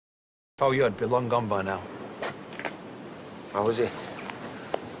Oh, you'd be long gone by now. How is he?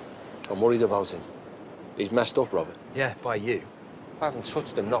 I'm worried about him. He's messed up, Robert. Yeah, by you. I haven't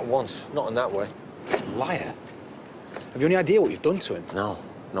touched him, not once. Not in that way. Liar. Have you any idea what you've done to him?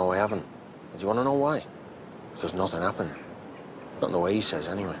 No, I haven't. Do you want to know why? Because nothing happened. Not in the way he says,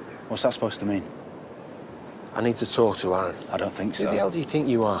 anyway. What's that supposed to mean? I need to talk to Aaron. I don't think so. Who the hell do you think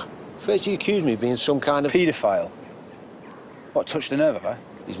you are? First you accuse me of being some kind of... Paedophile. What, touched a nerve, have I?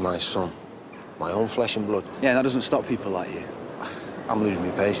 He's my son. My own flesh and blood. Yeah, that doesn't stop people like you. I'm losing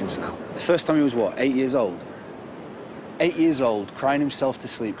my patience now. The first time he was, what, 8 years old? 8 years old, crying himself to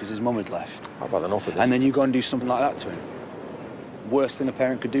sleep because his mum had left. I've had enough of this. And then you go and do something like that to him. Worst thing a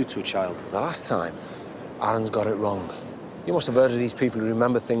parent could do to a child. The last time, Aaron's got it wrong. You must have heard of these people who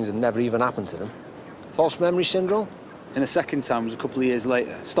remember things that never even happened to them. False memory syndrome? And the second time was a couple of years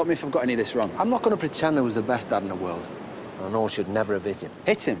later. Stop me if I've got any of this wrong. I'm not going to pretend I was the best dad in the world. And I know I should never have hit him.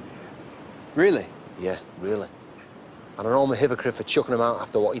 Hit him? Really? Yeah, really. And I know I'm a hypocrite for chucking him out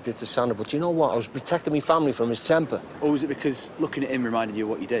after what he did to Sandra, but you know what? I was protecting my family from his temper. Or was it because looking at him reminded you of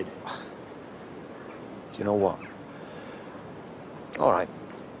what you did? Do you know what? All right.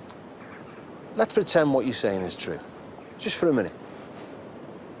 Let's pretend what you're saying is true. Just for a minute.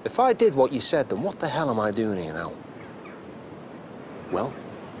 If I did what you said, then what the hell am I doing here now? Well?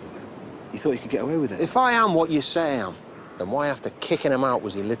 You thought you could get away with it? If I am what you say I am, then why after kicking him out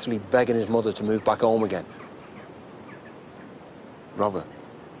was he literally begging his mother to move back home again? Robert,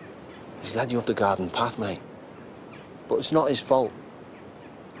 he's led you up the garden path, mate. But it's not his fault.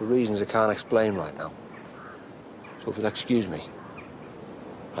 For reasons I can't explain right now. So if you'll excuse me,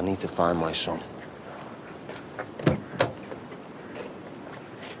 I need to find my son.